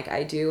because I'm like,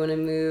 I do want to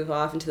move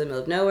off into the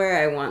middle of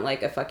nowhere. I want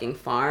like a fucking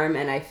farm,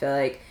 and I feel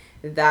like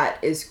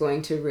that is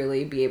going to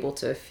really be able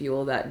to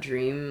fuel that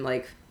dream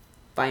like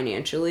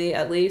financially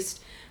at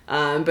least.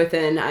 But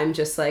then I'm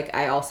just like,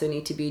 I also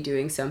need to be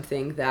doing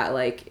something that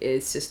like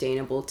is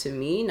sustainable to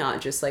me,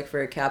 not just like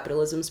for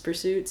capitalism's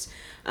pursuits.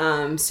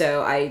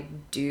 So I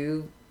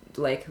do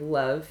like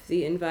love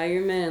the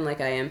environment, and like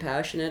I am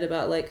passionate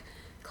about like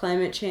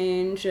climate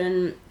change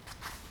and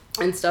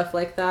stuff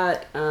like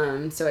that.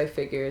 So I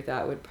figure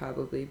that would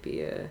probably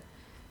be a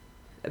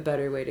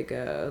better way to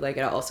go. Like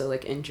I also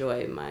like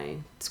enjoy my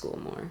school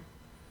more.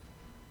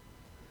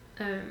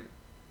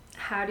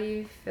 How do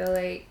you feel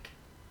like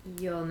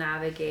you'll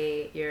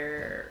navigate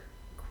your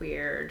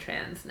queer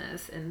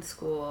transness in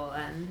school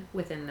and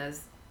within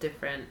those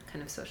different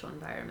kind of social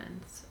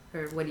environments?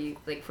 Or what do you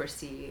like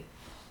foresee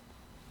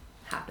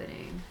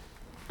happening?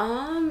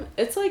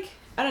 It's like,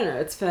 I don't know,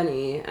 it's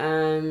funny.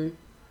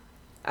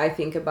 I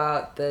think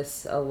about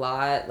this a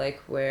lot,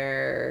 like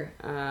where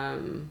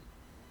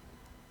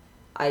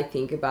I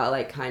think about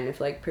like kind of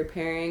like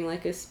preparing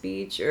like a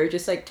speech or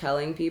just like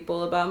telling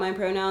people about my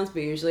pronouns,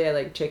 but usually I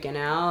like chicken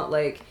out.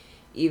 Like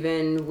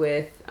even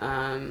with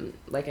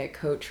like I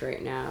coach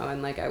right now,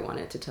 and like I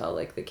wanted to tell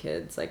like the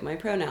kids like my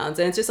pronouns,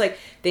 and it's just like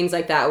things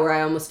like that where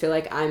I almost feel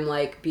like I'm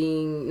like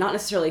being not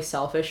necessarily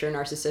selfish or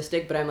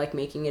narcissistic, but I'm like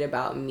making it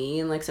about me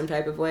in like some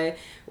type of way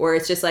where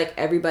it's just like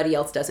everybody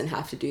else doesn't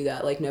have to do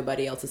that. Like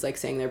nobody else is like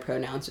saying their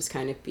pronouns, just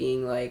kind of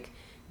being like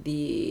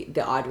the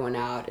odd one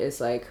out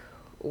is like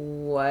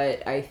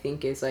what I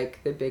think is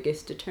like the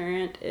biggest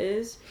deterrent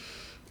is.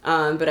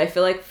 But I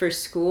feel like for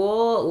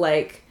school,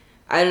 like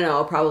I don't know,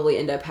 I'll probably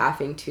end up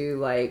having to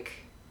like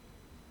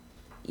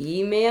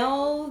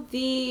email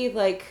the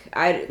like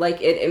I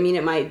like it. I mean,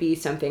 it might be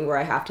something where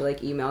I have to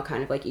like email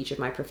kind of like each of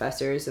my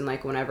professors, and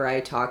like whenever I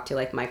talk to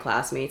like my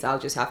classmates, I'll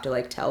just have to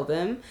like tell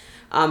them.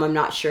 I'm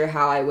not sure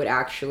how I would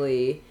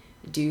actually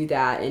do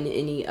that in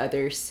any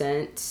other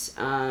sense.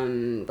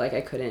 Like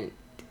I couldn't.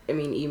 I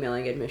mean,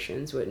 emailing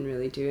admissions wouldn't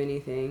really do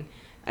anything.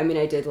 I mean,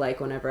 I did like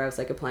whenever I was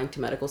like applying to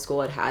medical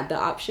school, it had the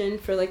option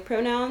for like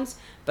pronouns,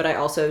 but I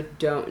also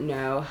don't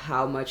know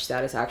how much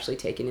that is actually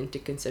taken into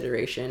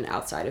consideration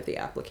outside of the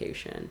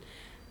application.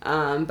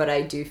 But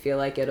I do feel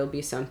like it'll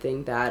be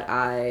something that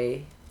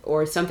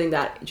or something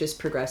that just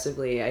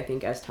progressively, I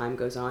think as time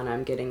goes on,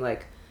 I'm getting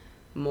like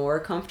more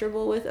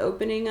comfortable with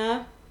opening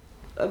up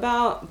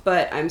about,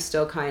 but I'm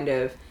still kind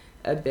of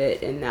a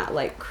bit in that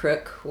like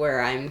crook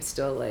where I'm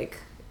still like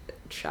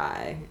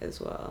shy as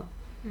well.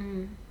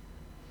 Mm.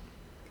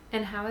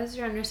 And how has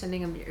your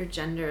understanding of your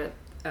gender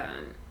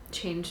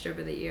changed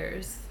over the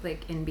years,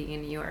 like in being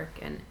in New York?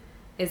 And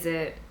is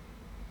it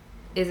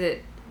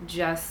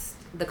just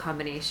the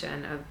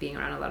combination of being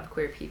around a lot of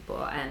queer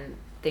people and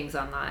things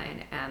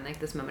online and like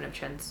this moment of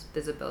trans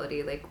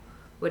visibility? Like,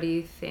 what do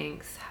you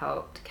think's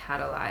helped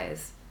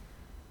catalyze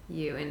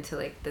you into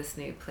like this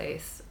new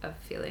place of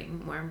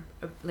feeling more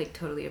like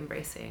totally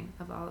embracing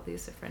of all of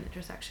these different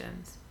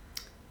intersections?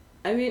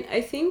 I mean, I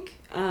think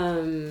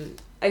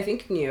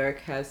New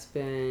York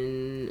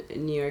and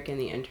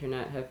the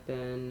internet have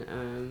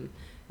been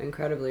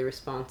incredibly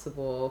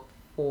responsible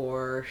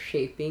for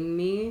shaping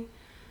me.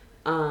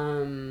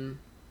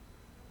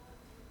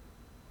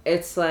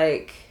 It's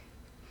like,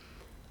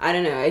 I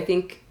don't know, I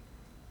think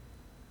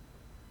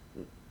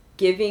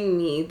giving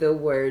me the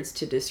words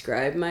to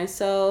describe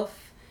myself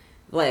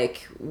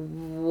like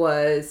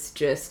was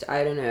just,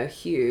 I don't know,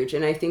 huge.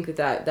 And I think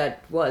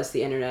that was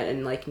the internet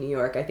in like New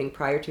York. I think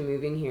prior to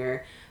moving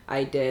here,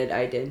 I did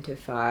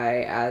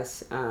identify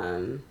as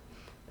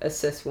a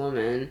cis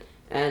woman,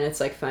 and it's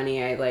like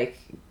funny, I like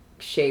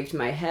shaved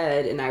my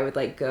head, and I would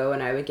like go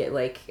and I would get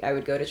like I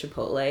would go to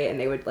Chipotle, and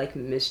they would like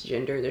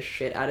misgender the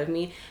shit out of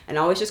me and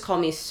always just call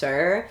me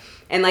sir.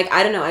 And like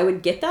I don't know, I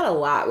would get that a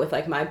lot with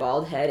like my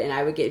bald head, and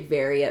I would get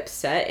very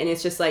upset. And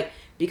it's just like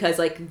because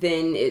like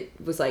then it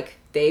was like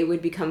they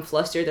would become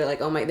flustered. They're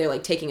like, oh my, they're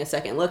like taking a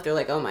second look. They're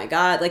like, oh my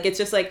God. Like, it's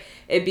just like,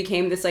 it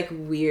became this like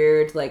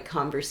weird like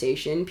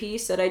conversation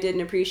piece that I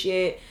didn't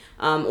appreciate.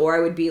 Or I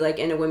would be like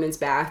in a women's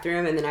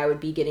bathroom, and then I would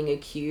be getting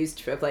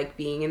accused of like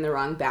being in the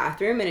wrong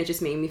bathroom, and it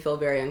just made me feel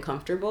very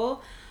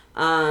uncomfortable.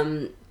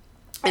 And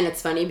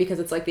it's funny because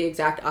it's like the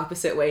exact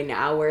opposite way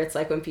now, where it's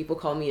like when people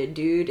call me a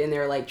dude and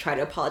they're like try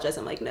to apologize,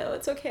 I'm like, no,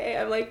 it's okay.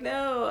 I'm like,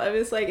 no, I'm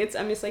just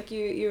like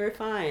you were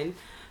fine.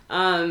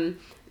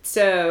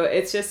 So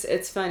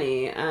it's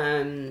funny.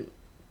 I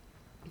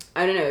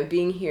don't know,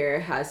 being here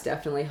has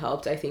definitely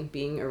helped. I think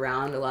being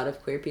around a lot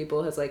of queer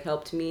people has like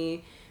helped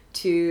me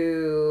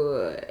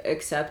to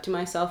accept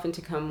myself and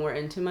to come more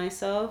into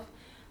myself.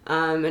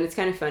 And it's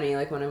kind of funny,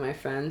 like one of my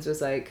friends was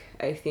like,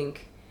 I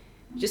think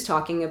just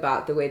talking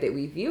about the way that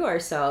we view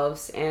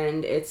ourselves,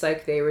 and it's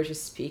like they were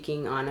just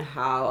speaking on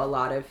how a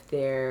lot of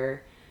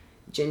their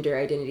gender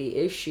identity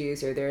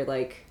issues or their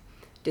like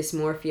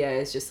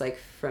dysmorphia is just like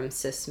from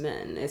cis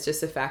men. It's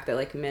just the fact that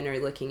like men are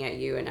looking at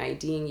you and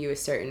IDing you a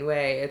certain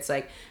way. It's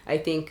like I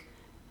think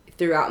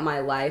throughout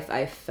my life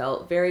I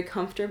felt very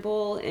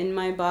comfortable in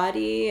my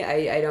body.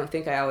 I don't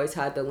think I always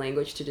had the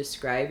language to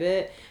describe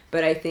it,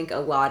 but I think a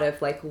lot of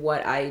like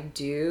what I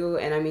do,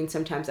 and I mean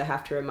sometimes I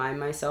have to remind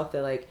myself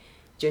that like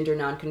gender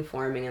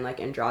nonconforming and like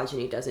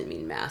androgyny doesn't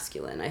mean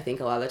masculine. I think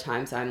a lot of the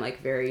times I'm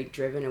like very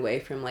driven away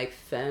from like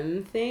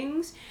femme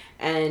things,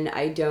 and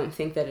I don't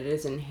think that it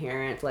is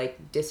inherent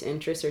like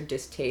disinterest or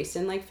distaste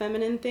in like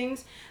feminine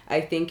things.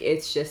 I think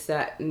it's just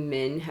that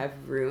men have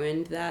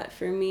ruined that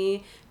for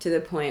me to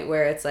the point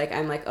where it's like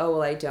I'm like, oh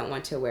well, I don't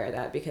want to wear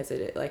that because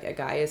it like a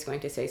guy is going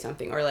to say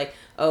something, or like,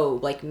 oh,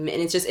 like men,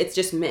 it's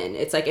just men.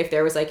 It's like if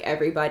there was like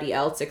everybody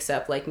else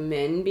except like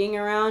men being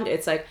around,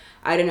 it's like,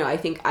 I don't know, I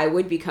think I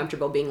would be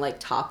comfortable being like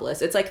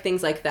topless. It's like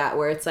things like that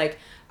where it's like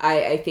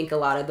I think a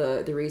lot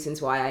of the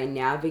reasons why I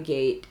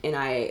navigate and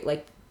I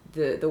like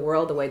the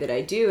world the way that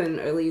I do, and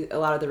really a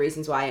lot of the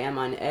reasons why I am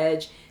on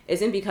edge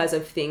isn't because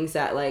of things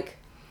that like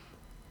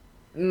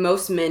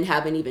most men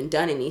haven't even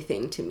done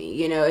anything to me.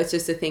 You know, it's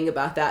just a thing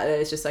about that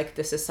it's just like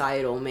the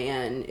societal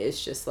man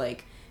is just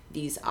like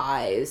these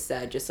eyes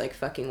that just like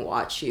fucking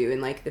watch you,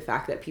 and like the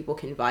fact that people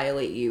can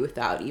violate you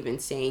without even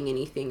saying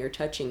anything or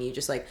touching you,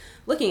 just like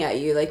looking at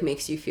you like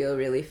makes you feel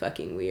really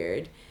fucking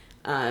weird.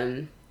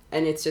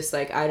 And it's just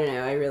like, I don't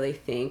know, I really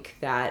think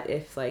that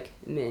if like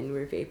men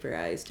were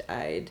vaporized,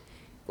 I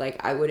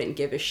wouldn't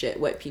give a shit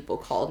what people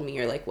called me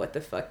or like what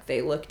the fuck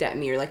they looked at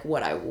me or like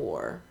what I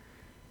wore.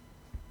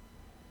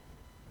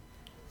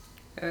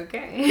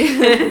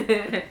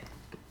 Okay.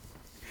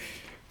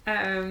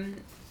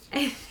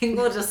 I think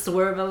we'll just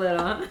swerve a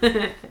little.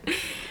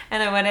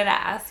 And I wanted to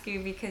ask you,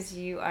 because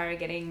you are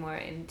getting more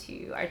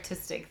into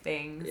artistic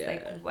things,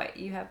 like what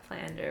you have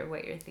planned or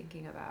what you're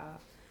thinking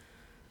about.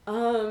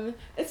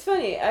 It's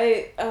funny.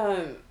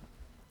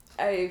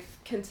 I've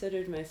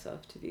considered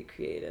myself to be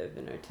creative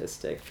and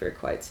artistic for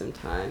quite some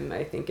time.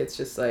 I think it's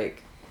just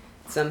like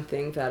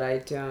something that I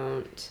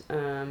don't,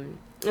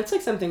 it's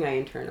like something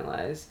I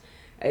internalize.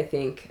 I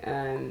think,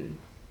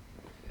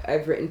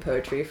 I've written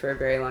poetry for a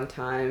very long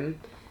time,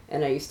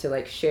 and I used to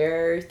like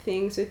share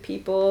things with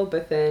people,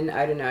 but then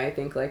I don't know, I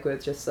think like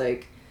with just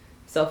like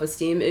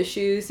self-esteem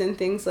issues and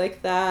things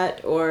like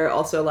that, or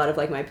also a lot of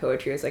like my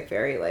poetry is like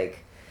very like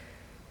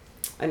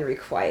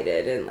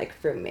unrequited and like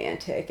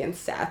romantic and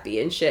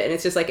sappy and shit, and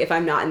it's just like if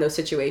I'm not in those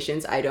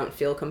situations I don't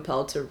feel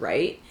compelled to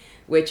write,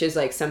 which is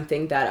like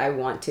something that I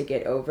want to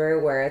get over,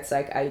 where it's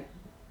like I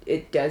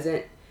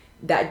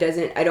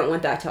don't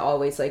want that to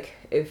always like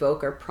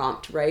evoke or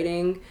prompt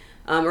writing,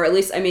 or at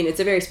least, I mean, it's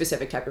a very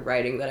specific type of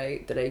writing that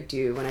I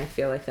do when I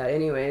feel like that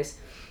anyways.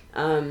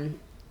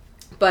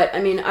 But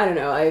I mean, I don't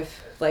know, I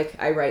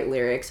write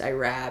lyrics, I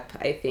rap,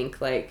 I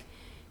think like,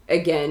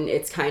 again,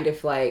 it's kind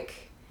of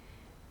like,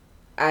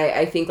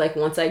 I think like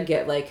once I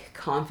get like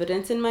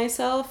confidence in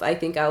myself, I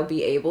think I'll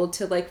be able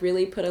to like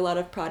really put a lot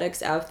of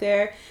products out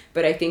there.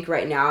 But I think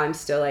right now I'm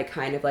still like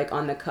kind of like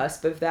on the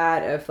cusp of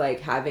that, of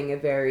like having a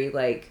very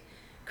like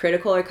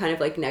critical or kind of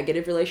like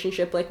negative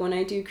relationship. Like when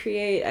I do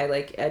create, I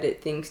like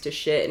edit things to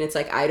shit, and it's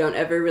like I don't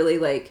ever really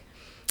like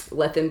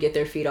let them get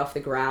their feet off the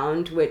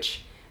ground,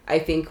 which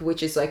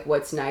is like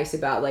what's nice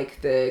about like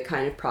the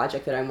kind of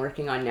project that I'm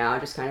working on now,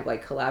 just kind of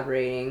like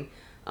collaborating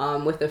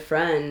with a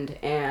friend.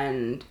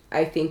 And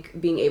I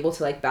think being able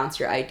to like bounce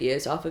your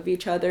ideas off of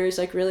each other is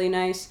like really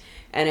nice.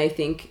 And I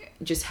think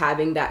just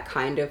having that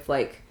kind of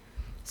like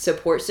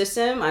support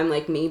system, I'm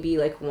like, maybe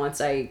like once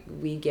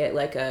we get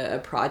like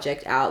a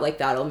project out, like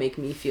that'll make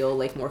me feel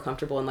like more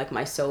comfortable in like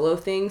my solo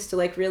things, to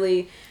like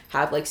really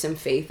have like some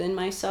faith in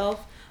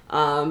myself.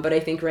 But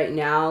I think right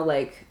now,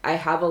 like I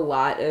have a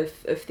lot of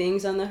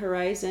things on the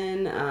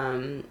horizon,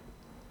 and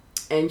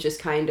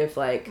just kind of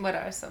like... What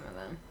are some of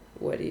them?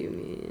 What do you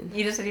mean?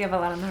 You just said you have a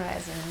lot on the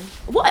horizon.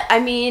 What? I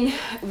mean,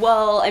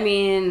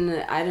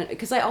 I don't...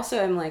 Because I also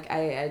am like,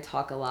 I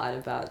talk a lot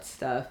about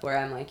stuff where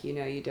I'm like, you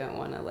don't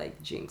want to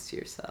like jinx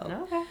yourself.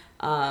 Okay.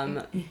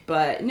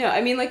 But no,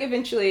 I mean, like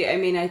eventually, I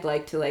mean, I'd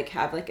like to like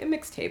have like a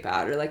mixtape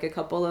out, or like a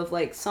couple of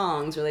like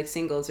songs or like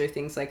singles or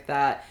things like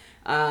that.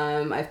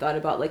 I've thought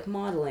about like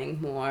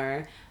modeling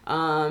more.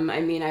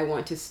 I mean, I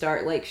want to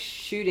start like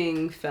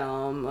shooting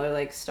film, or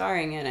like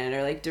starring in it,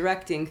 or like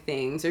directing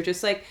things, or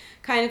just like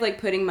kind of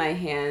like putting my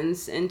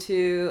hands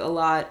into a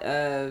lot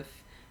of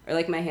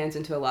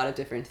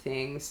different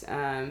things.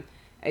 I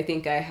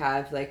think I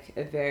have like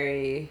a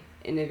very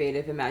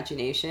innovative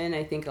imagination.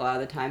 I think a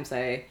lot of the times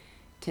I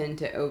tend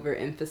to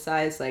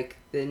overemphasize like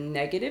the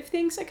negative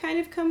things that kind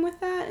of come with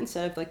that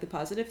instead of like the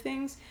positive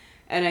things.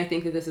 And I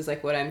think that this is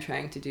like what I'm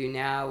trying to do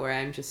now, where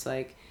I'm just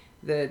like,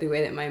 the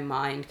way that my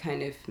mind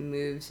kind of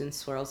moves and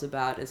swirls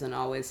about isn't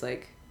always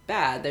like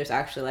bad. There's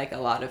actually like a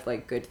lot of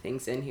like good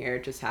things in here,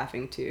 just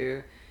having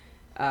to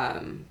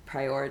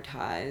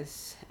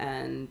prioritize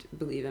and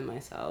believe in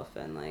myself,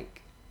 and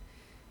like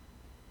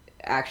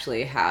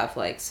actually have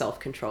like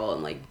self-control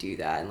and like do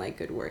that, and like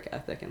good work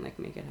ethic, and like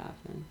make it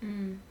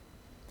happen.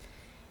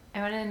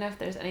 I want to know if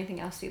there's anything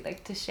else you'd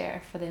like to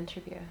share for the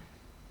interview.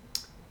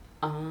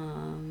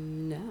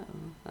 No,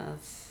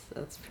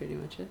 that's pretty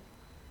much it.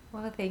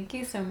 Well, thank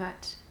you so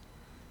much.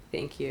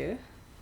 Thank you.